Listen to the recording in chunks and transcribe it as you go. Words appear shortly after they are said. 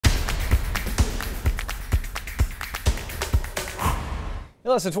In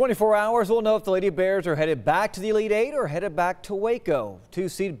less than 24 hours, we'll know if the Lady Bears are headed back to the Elite Eight or headed back to Waco.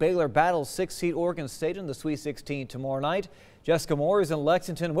 2-seed Baylor battles 6-seed Oregon State in the Sweet 16 tomorrow night. Jessica Morrey is in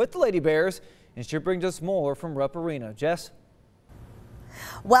Lexington with the Lady Bears, and she brings us more from Rupp Arena. Jess?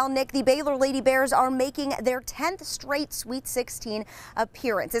 Well, Nick, the Baylor Lady Bears are making their 10th straight Sweet 16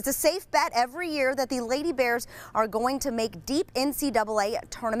 appearance. It's a safe bet every year that the Lady Bears are going to make deep NCAA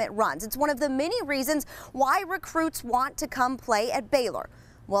tournament runs. It's one of the many reasons why recruits want to come play at Baylor.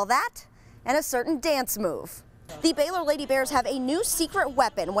 Well, that and a certain dance move. The Baylor Lady Bears have a new secret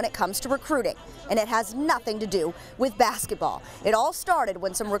weapon when it comes to recruiting, and it has nothing to do with basketball. It all started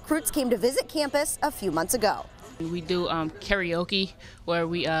when some recruits came to visit campus a few months ago. We do karaoke where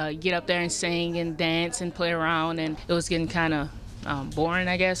we get up there and sing and dance and play around, and it was getting kind of boring,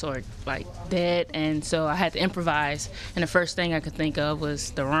 I guess, or like dead, and so I had to improvise, and the first thing I could think of was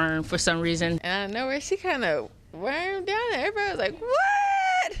the worm for some reason. And I know where she kind of wormed down and everybody was like,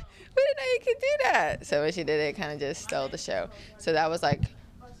 what? We didn't know you could do that. So when she did it, it kind of just stole the show. So that was like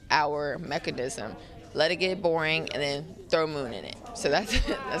our mechanism. Let it get boring and then throw Moon in it. So that's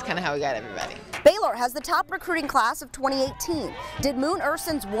kind of how we got everybody. Baylor has the top recruiting class of 2018. Did Moon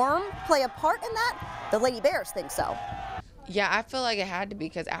Urson's worm play a part in that? The Lady Bears think so. Yeah, I feel like it had to be,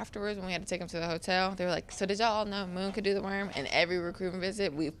 because afterwards when we had to take them to the hotel, they were like, so did y'all know Moon could do the worm? And every recruitment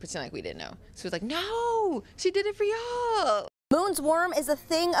visit, we pretend like we didn't know. So it was like, no, she did it for y'all. Moon's worm is a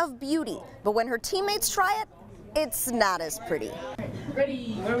thing of beauty, but when her teammates try it, it's not as pretty.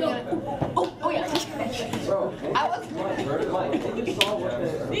 Ready, go. Oh yeah.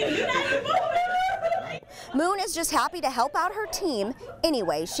 Moon is just happy to help out her team any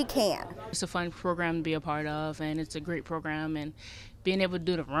way she can. It's a fun program to be a part of, and it's a great program, and being able to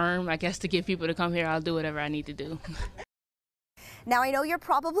do the worm, I guess, to get people to come here, I'll do whatever I need to do. Now, I know you're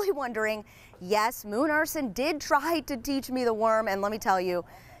probably wondering, yes, Moon Urson did try to teach me the worm, and let me tell you,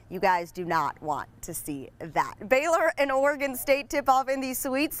 you guys do not want to see that. Baylor and Oregon State tip off in the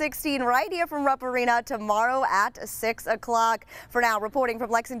Sweet 16 right here from Rupp Arena tomorrow at 6 o'clock. For now, reporting from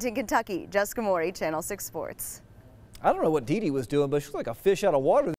Lexington, Kentucky, Jessica Morrey, Channel 6 Sports. I don't know what Dee Dee was doing, but she was like a fish out of water.